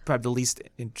is probably the least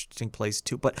interesting place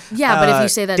too. But Yeah, but if you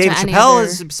say that to Dave any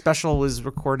Chappelle's other- special was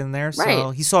recorded in there, so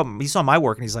Right. he saw my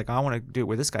work and he's like, I want to do it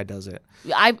where this guy does it.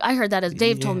 I heard that as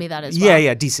Dave told me that as well.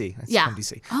 Yeah, DC. It's Yeah. from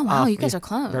DC. Oh, wow, you guys are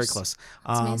close. Very close.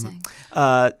 That's amazing.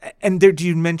 And there, do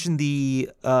you mention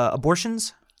the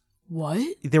abortions? What?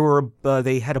 There were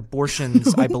they had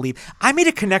abortions, I believe. I made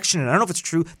a connection, and I don't know if it's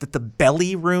true that the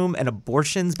Belly Room and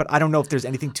abortions, but I don't know if there's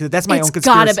anything to it. That's my own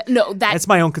conspiracy. Gotta be. No, That's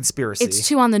my own conspiracy. It's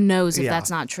too on the nose if Yeah. that's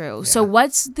not true. So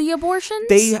what's the abortions?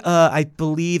 They, I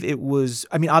believe it was.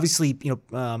 I mean, obviously, if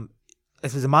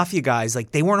it was the mafia guys,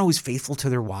 like they weren't always faithful to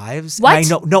their wives. What?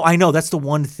 And I know. That's the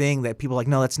one thing that people are like,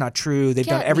 no, that's not true. They've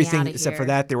Get done me everything outta except for here.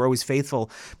 that. They were always faithful,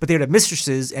 but they would have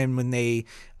mistresses, and when they,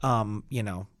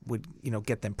 would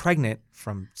get them pregnant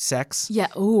from sex. Yeah.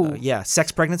 Ooh.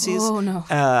 Sex pregnancies. Oh, no.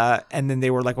 And then they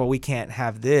were like, well, we can't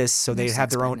have this, so they'd have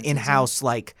sex their own pregnancies, in-house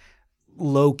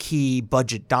low key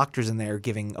budget doctors in there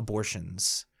giving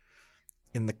abortions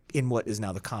in what is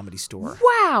now the Comedy Store.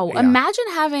 Wow. Yeah. Imagine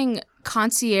having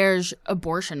concierge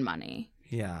abortion money.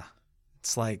 Yeah.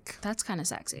 It's like, That's kind of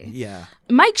sexy. yeah.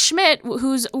 Mike Schmidt,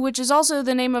 which is also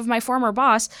the name of my former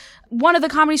boss, one of the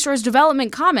Comedy Store's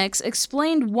development comics,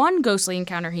 explained one ghostly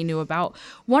encounter he knew about.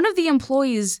 One of the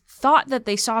employees thought that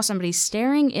they saw somebody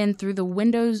staring in through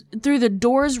the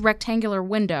door's rectangular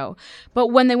window, but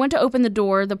when they went to open the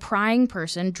door, the prying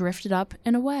person drifted up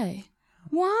and away.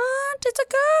 What? It's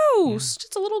a ghost.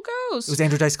 It's a little ghost. It was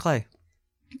Andrew Dice Clay.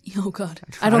 Oh God,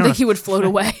 I don't think he would float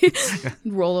away,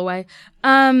 roll away.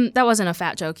 That wasn't a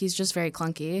fat joke. He's just very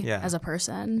clunky as a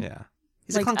person. Yeah.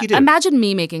 He's Like, a clunky dude. Imagine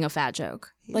me making a fat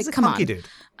joke. He's a come clunky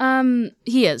on. dude.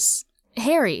 He is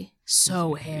hairy,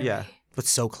 so hairy. Yeah. But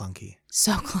so clunky.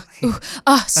 So clunky.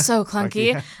 Ooh, so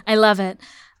clunky. Clunky. I love it.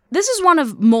 This is one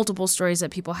of multiple stories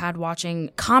that people had watching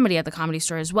comedy at the Comedy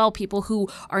Store as well. People who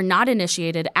are not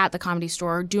initiated at the Comedy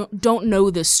Store, don't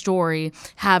know this story,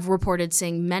 have reported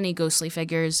seeing many ghostly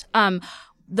figures.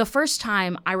 The first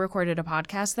time I recorded a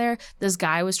podcast there, this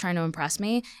guy was trying to impress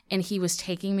me, and he was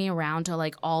taking me around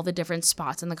to all the different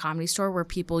spots in the Comedy Store where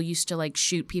people used to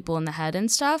shoot people in the head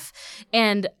and stuff.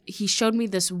 And he showed me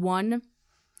this one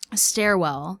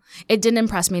stairwell. It didn't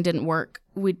impress me, it didn't work.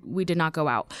 We did not go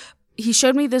out. He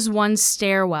showed me this one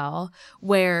stairwell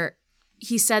where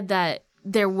he said that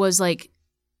there was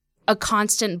a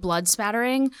constant blood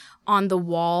spattering on the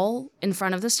wall in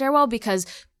front of the stairwell because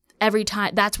every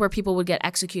time that's where people would get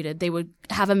executed. They would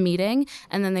have a meeting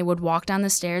and then they would walk down the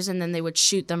stairs and then they would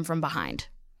shoot them from behind.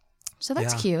 So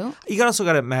that's cute. You also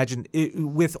got to imagine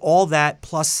with all that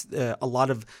plus a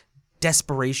lot of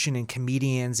desperation and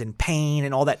comedians and pain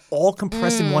and all that all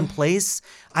compressed in one place.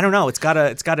 I don't know. It's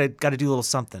gotta do a little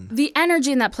something. The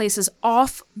energy in that place is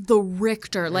off the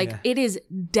Richter. It is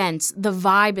dense. The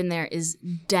vibe in there is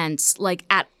dense,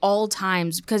 at all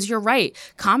times. Because you're right,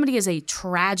 comedy is a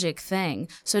tragic thing.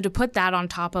 So to put that on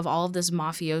top of all of this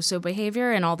mafioso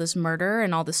behavior and all this murder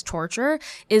and all this torture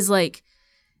is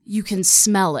you can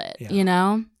smell it, you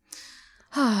know?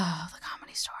 Oh, the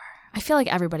Comedy Store. I feel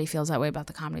like everybody feels that way about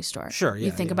the Comedy Store. Sure, yeah.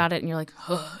 You think about it and you're like,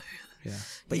 oh. Yeah.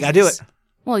 But you gotta do it.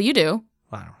 Well, you do.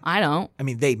 Wow. I don't. I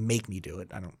mean, they make me do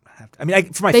it. I don't have to. I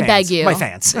mean, for my They fans. beg you. My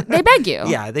fans. They beg you.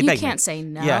 Yeah, they you beg me. can't say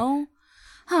no.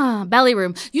 Yeah. Belly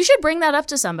room. You should bring that up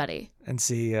to somebody. And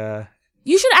see,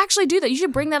 You should actually do that. You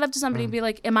should bring that up to somebody and be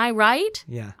like, am I right?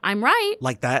 yeah. I'm right.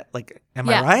 Like that? Like, am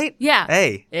Yeah. I right? Yeah.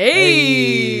 Hey.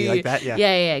 Hey. Like that? Yeah.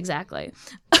 Yeah, exactly.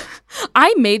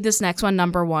 I made this next one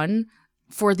number one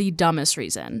for the dumbest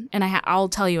reason. And I'll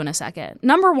tell you in a second.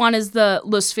 Number one is the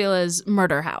Los Feliz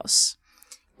murder house.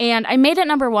 And I made it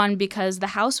number one because the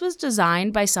house was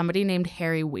designed by somebody named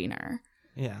Harry Weiner.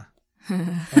 Yeah.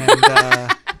 And,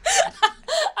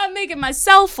 I'm making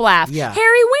myself laugh. Yeah.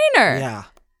 Harry Weiner. yeah.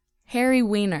 Harry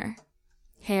Weiner.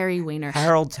 Harry Weiner.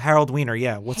 Harold Weiner.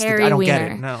 Yeah. Harry I don't get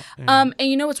Weiner. it. No. And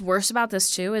you know what's worse about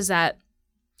this too is that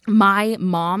my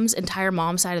mom's entire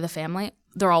mom's side of the family,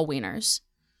 they're all Wieners.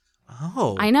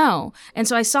 Oh. I know. And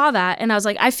so I saw that and I was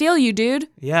like, I feel you, dude.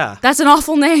 Yeah. That's an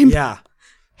awful name. Yeah.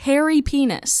 Hairy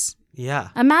Penis. Yeah.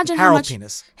 Imagine Harold how much.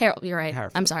 Penis. Harold, you're right.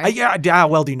 Harold. I'm sorry. How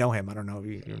well do you know him? I don't know.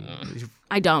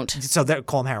 I don't. So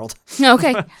call him Harold.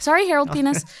 Okay. Sorry, Harold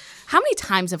Penis. How many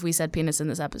times have we said penis in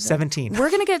this episode? 17. We're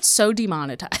going to get so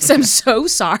demonetized. I'm so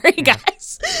sorry,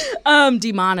 guys.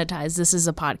 Demonetized. This is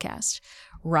a podcast.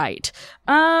 Right.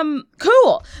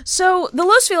 Cool. So the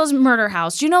Los Feliz murder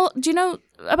house. Do you know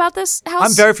about this house?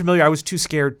 I'm very familiar. I was too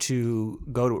scared to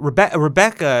go to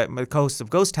Rebecca, my co-host of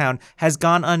Ghost Town, has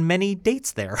gone on many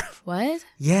dates there. What?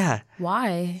 Yeah.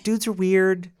 Why? Dudes are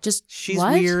weird. She's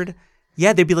what? weird.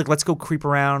 Yeah, they'd be like, let's go creep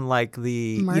around like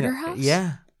the murder house?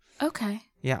 Yeah. Okay.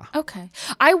 Yeah. Okay.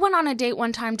 I went on a date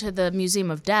one time to the Museum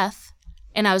of Death,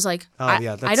 and I was like, I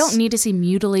don't need to see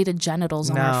mutilated genitals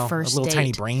on our first little date.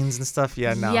 tiny brains and stuff.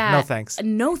 Yeah, no thanks.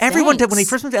 No thanks. Everyone did when he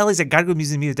first went to LA. He said, "Gotta go to the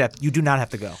Museum of Death." You do not have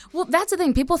to go. Well, that's the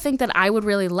thing. People think that I would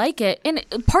really like it, and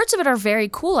parts of it are very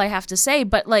cool, I have to say.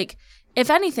 But like, if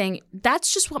anything,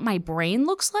 that's just what my brain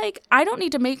looks like. I don't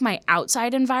need to make my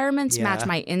outside environments match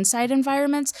my inside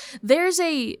environments. There's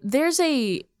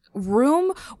a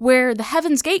room where the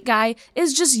Heaven's Gate guy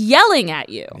is just yelling at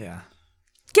you. Yeah.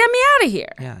 Get me out of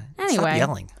here. Yeah. Anyway. Stop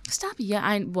yelling. Stop. Yeah.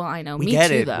 I know. We Me get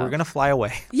too, it. though. We're gonna fly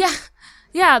away. Yeah.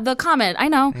 Yeah. The comment. I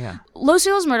know. Yeah. Los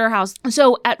Feliz murder house.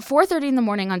 So at 4:30 in the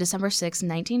morning on December 6,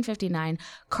 1959,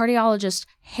 cardiologist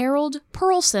Harold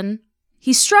Perlson,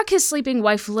 he struck his sleeping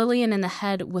wife Lillian in the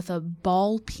head with a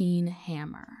ball-peen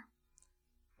hammer.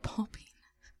 Ball-peen.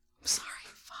 I'm sorry.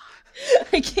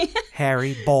 I can't.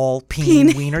 Harry, ball,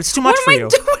 peen, wiener. It's too much for you.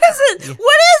 What is it? Yeah.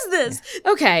 What is this?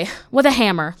 Okay, with a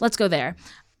hammer. Let's go there.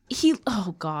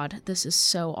 Oh God, this is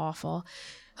so awful.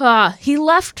 He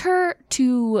left her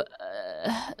to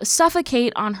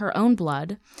suffocate on her own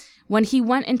blood when he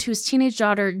went into his teenage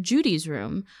daughter Judy's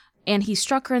room, and he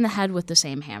struck her in the head with the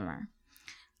same hammer.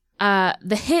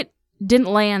 The hit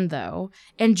didn't land, though,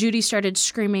 and Judy started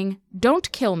screaming,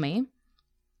 "Don't kill me,"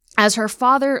 as her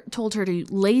father told her to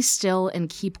lay still and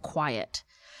keep quiet.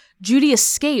 Judy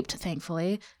escaped,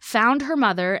 thankfully, found her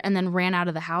mother, and then ran out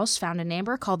of the house, found a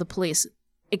neighbor, called the police.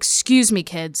 Excuse me,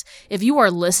 kids. If you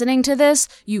are listening to this,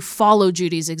 you follow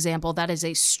Judy's example. That is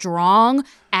a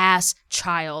strong-ass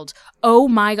child. Oh,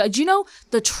 my God. Do you know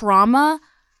the trauma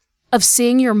of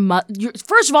seeing your mother?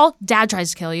 First of all, dad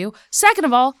tries to kill you. Second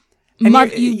of all,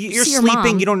 you're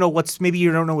sleeping. You don't know what's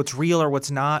real or what's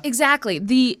not. Exactly.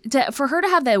 For her to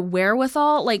have that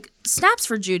wherewithal, like, snaps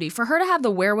for Judy. For her to have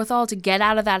the wherewithal to get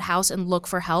out of that house and look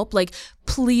for help, like,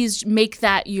 please make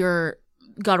that your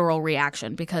guttural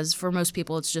reaction, because for most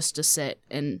people it's just to sit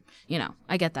and,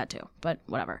 I get that too, but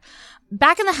whatever.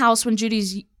 Back in the house, when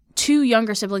Judy's two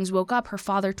younger siblings woke up, her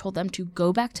father told them to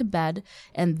go back to bed,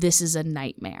 and this is a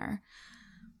nightmare.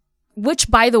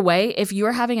 Which, by the way, if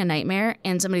you're having a nightmare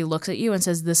and somebody looks at you and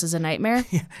says, this is a nightmare.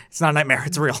 It's not a nightmare.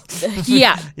 It's real.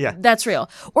 Yeah. Yeah. That's real.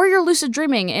 Or you're lucid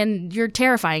dreaming and you're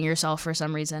terrifying yourself for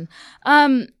some reason.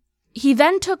 He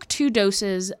then took 2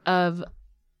 doses of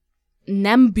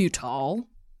Nembutal.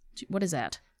 What is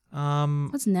that?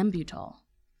 What's Nembutal?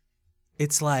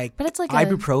 It's like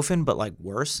ibuprofen, but like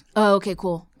worse. Oh, okay,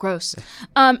 cool. Gross.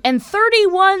 And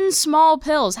 31 small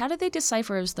pills. How did they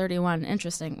decipher it was 31?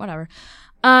 Interesting. Whatever.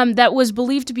 That was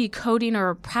believed to be codeine or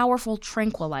a powerful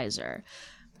tranquilizer.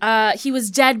 He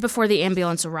was dead before the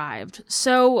ambulance arrived.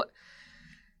 So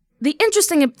the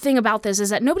interesting thing about this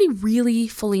is that nobody really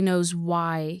fully knows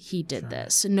why he did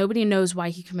this. Nobody knows why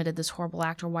he committed this horrible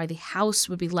act or why the house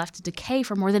would be left to decay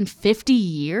for more than 50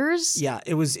 years. Yeah,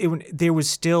 there was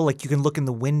still, like, you can look in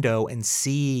the window and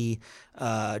see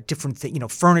different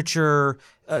things, furniture,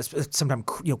 sometimes,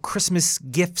 Christmas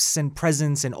gifts and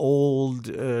presents and old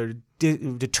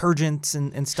detergents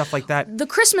and stuff like that. The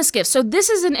Christmas gifts. So this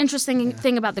is an interesting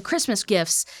thing about the Christmas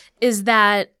gifts is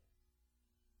that,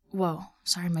 whoa,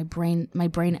 sorry, my brain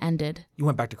ended. You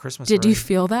went back to Christmas. Did you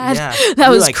feel that? Yeah. That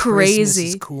was like, crazy.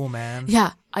 Christmas is cool, man.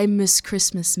 Yeah, I miss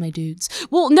Christmas, my dudes.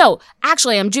 Well, no,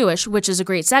 actually I'm Jewish, which is a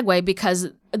great segue because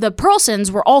the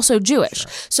Perlsons were also Jewish.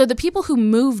 Sure. So the people who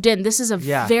moved in, this is a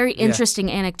very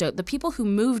interesting anecdote. The people who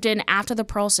moved in after the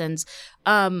Perlsons,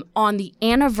 on the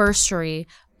anniversary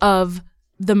of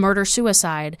the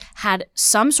murder-suicide, had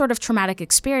some sort of traumatic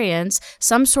experience,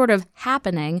 some sort of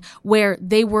happening where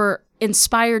they were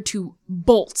inspired to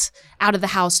bolt out of the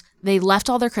house. They left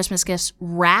all their Christmas gifts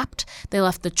wrapped. They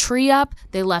left the tree up.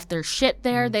 They left their shit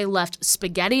there. They left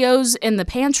SpaghettiOs in the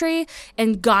pantry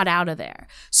and got out of there.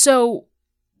 So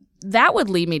that would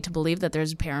lead me to believe that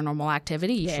there's paranormal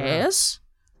activity. Yes. Sure.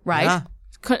 Right?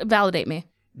 Yeah. Validate me.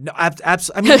 No,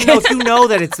 absolutely. I mean, if you know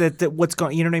that it's that what's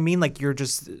going, you know what I mean? Like you're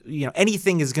just,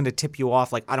 anything is going to tip you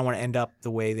off. Like I don't want to end up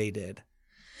the way they did.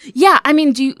 Yeah, I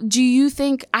mean, do you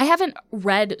think I haven't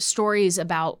read stories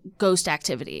about ghost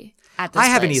activity at this I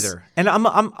haven't place. either, and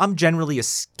I'm generally a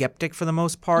skeptic for the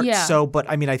most part. Yeah. So, but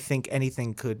I mean, I think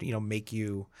anything could make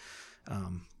you,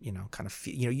 kind of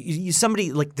feel, you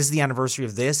somebody like this is the anniversary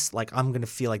of this. Like I'm gonna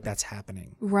feel like that's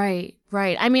happening. Right.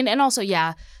 I mean, and also,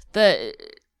 yeah,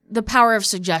 the power of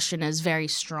suggestion is very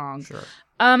strong. Sure.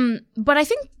 But I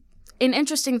think an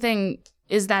interesting thing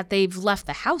is that they've left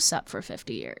the house up for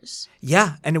 50 years.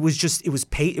 Yeah, and it was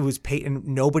paid, and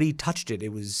nobody touched it.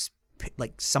 It was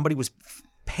like somebody was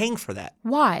paying for that.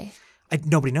 Why?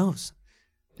 Nobody knows.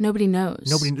 Nobody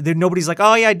knows. Nobody's like,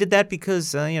 oh yeah, I did that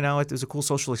because it was a cool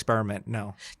social experiment.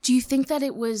 No. Do you think that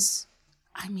it was?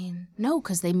 I mean, no,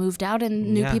 because they moved out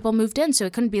and new Yeah. people moved in, so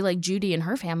it couldn't be like Judy and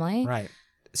her family. Right.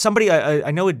 Somebody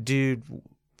I know a dude,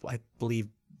 I believe,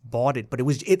 bought it, but it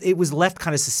was left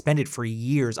kind of suspended for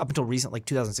years up until recent, like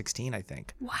 2016, I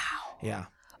think. Wow. Yeah.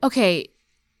 Okay,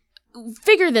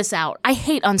 figure this out. I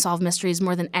hate unsolved mysteries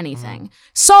more than anything.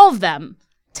 Solve them.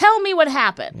 Tell me what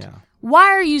happened. Yeah.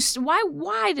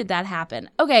 Why did that happen?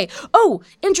 Okay. Oh,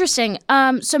 interesting.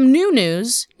 Some new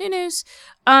news is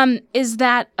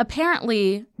that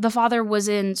apparently the father was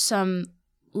in some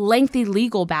lengthy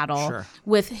legal battle Sure.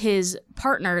 with his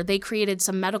partner. They created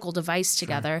some medical device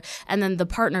together, and then the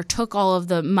partner took all of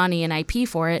the money and IP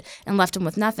for it and left him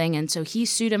with nothing. And so he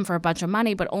sued him for a bunch of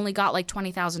money, but only got like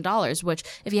 $20,000, which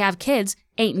if you have kids,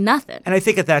 ain't nothing. And I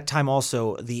think at that time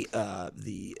also the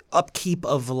upkeep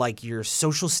of like your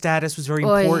social status was very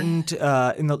Oy. important.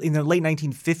 In the late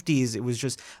 1950s, it was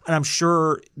just, and I'm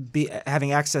sure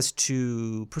having access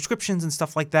to prescriptions and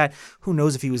stuff like that. Who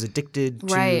knows if he was addicted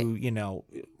to Right.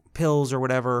 pills or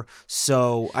whatever.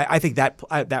 So I think that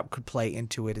could play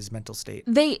into it, his mental state.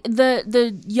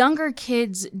 The younger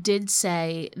kids did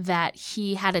say that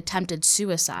he had attempted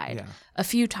suicide Yeah. a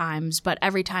few times, but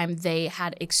every time they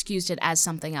had excused it as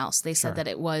something else. They said Sure. that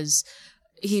it was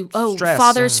Stress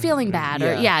father's and- feeling bad,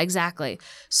 yeah. or yeah, exactly.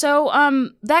 So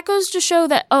that goes to show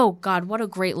that, oh God, what a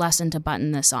great lesson to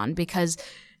button this on, because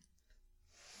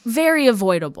very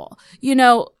avoidable.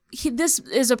 This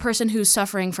is a person who's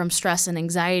suffering from stress and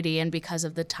anxiety, and because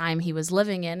of the time he was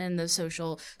living in and the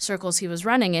social circles he was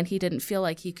running in, he didn't feel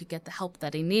like he could get the help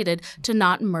that he needed to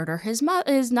not murder his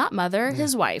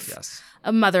wife, Yes.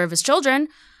 a mother of his children.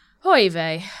 Oy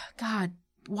vey. God,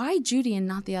 why Judy and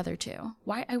not the other two?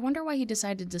 Why? I wonder why he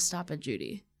decided to stop at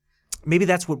Judy. Maybe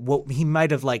that's what he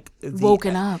might have like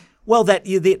Woken up. Well, that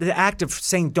the act of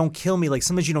saying "don't kill me," like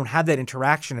sometimes you don't have that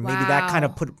interaction, and maybe that kind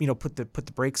of Wow. put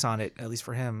the brakes on it, at least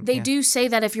for him. They Yeah. do say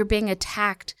that if you're being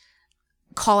attacked,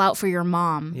 call out for your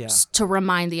mom Yeah. to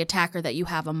remind the attacker that you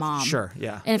have a mom. Sure,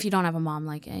 yeah. And if you don't have a mom,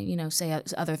 like, say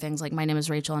other things like, my name is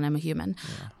Rachel and I'm a human.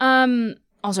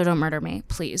 Also, don't murder me,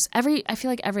 please. I feel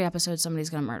like every episode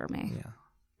somebody's going to murder me. Yeah.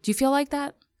 Do you feel like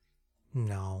that?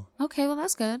 No, Okay, well,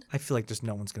 that's good. I feel like there's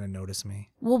no one's gonna notice me.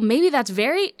 Well, maybe that's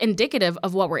very indicative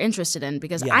of what we're interested in,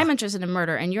 because Yeah. I'm interested in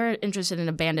murder and you're interested in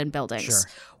abandoned buildings. Sure.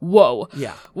 Whoa.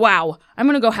 Yeah. Wow. I'm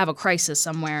going to go have a crisis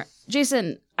somewhere.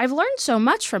 Jason, I've learned so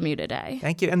much from you today.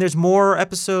 Thank you. And there's more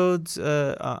episodes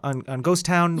on Ghost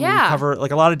Town. Yeah. We cover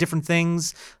like a lot of different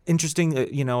things. Interesting,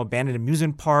 abandoned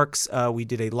amusement parks. We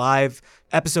did a live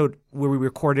episode where we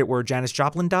recorded it where Janis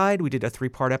Joplin died. We did a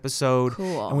 3-part episode.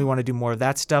 Cool. And we want to do more of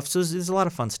that stuff. So there's a lot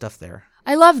of fun stuff there.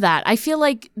 I love that. I feel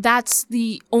like that's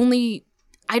the only,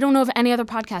 I don't know of any other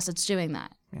podcast that's doing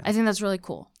that. Yeah. I think that's really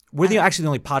cool. We're actually the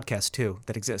only podcast, too,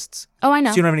 that exists. Oh, I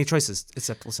know. So you don't have any choices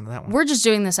except to listen to that one. We're just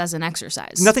doing this as an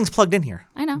exercise. Nothing's plugged in here.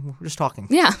 I know. We're just talking.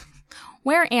 Yeah.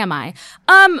 Where am I?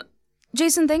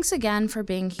 Jason, thanks again for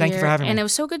being here. Thank you for having me. And it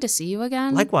was so good to see you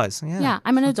again. Likewise. Yeah. Yeah,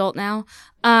 I'm an adult now.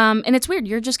 And it's weird.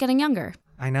 You're just getting younger.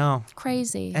 I know.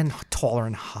 Crazy. And taller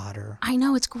and hotter. I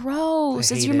know, it's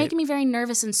gross. I hate You're it. making me very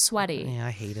nervous and sweaty. Yeah,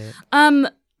 I hate it.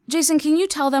 Jason, can you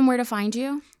tell them where to find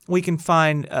you? We can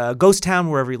find Ghost Town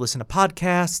wherever you listen to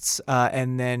podcasts,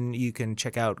 and then you can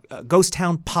check out Ghost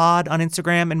Town Pod on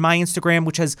Instagram, and my Instagram,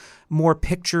 which has more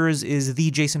pictures, is the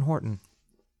Jason Horton.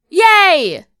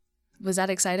 Yay! Was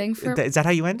that exciting? Is that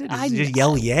how you ended? I Did you just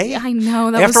yell yay? I know.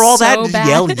 That After was all so that, just bad.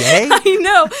 yell yay? I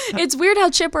know. It's weird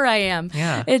how chipper I am.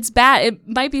 Yeah. It's bad. It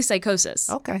might be psychosis.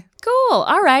 Okay. Cool.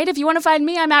 All right. If you want to find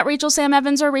me, I'm at Rachel Sam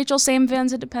Evans or Rachel Sam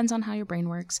Vans. It depends on how your brain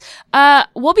works.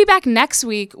 We'll be back next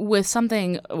week with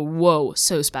something,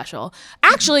 so special.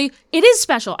 Actually, it is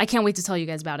special. I can't wait to tell you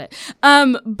guys about it.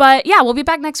 But yeah, we'll be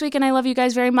back next week, and I love you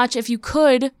guys very much. If you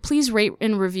could, please rate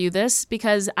and review this,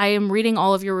 because I am reading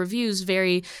all of your reviews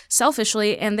very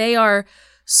selfishly, and they are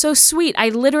so sweet. I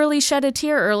literally shed a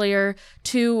tear earlier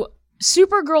to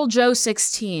Supergirl Joe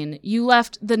 16. You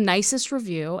left the nicest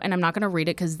review, and I'm not going to read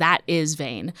it because that is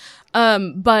vain.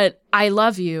 But I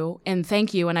love you and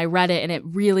thank you. And I read it and it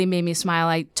really made me smile.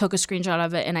 I took a screenshot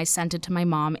of it and I sent it to my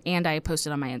mom and I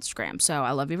posted on my Instagram. So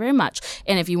I love you very much.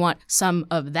 And if you want some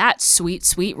of that sweet,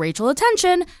 sweet Rachel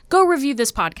attention, go review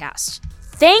this podcast.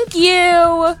 Thank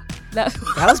you. That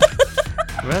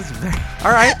was very,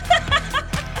 all right.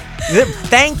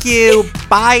 Thank you.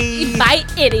 Bye. Bye,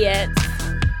 idiots.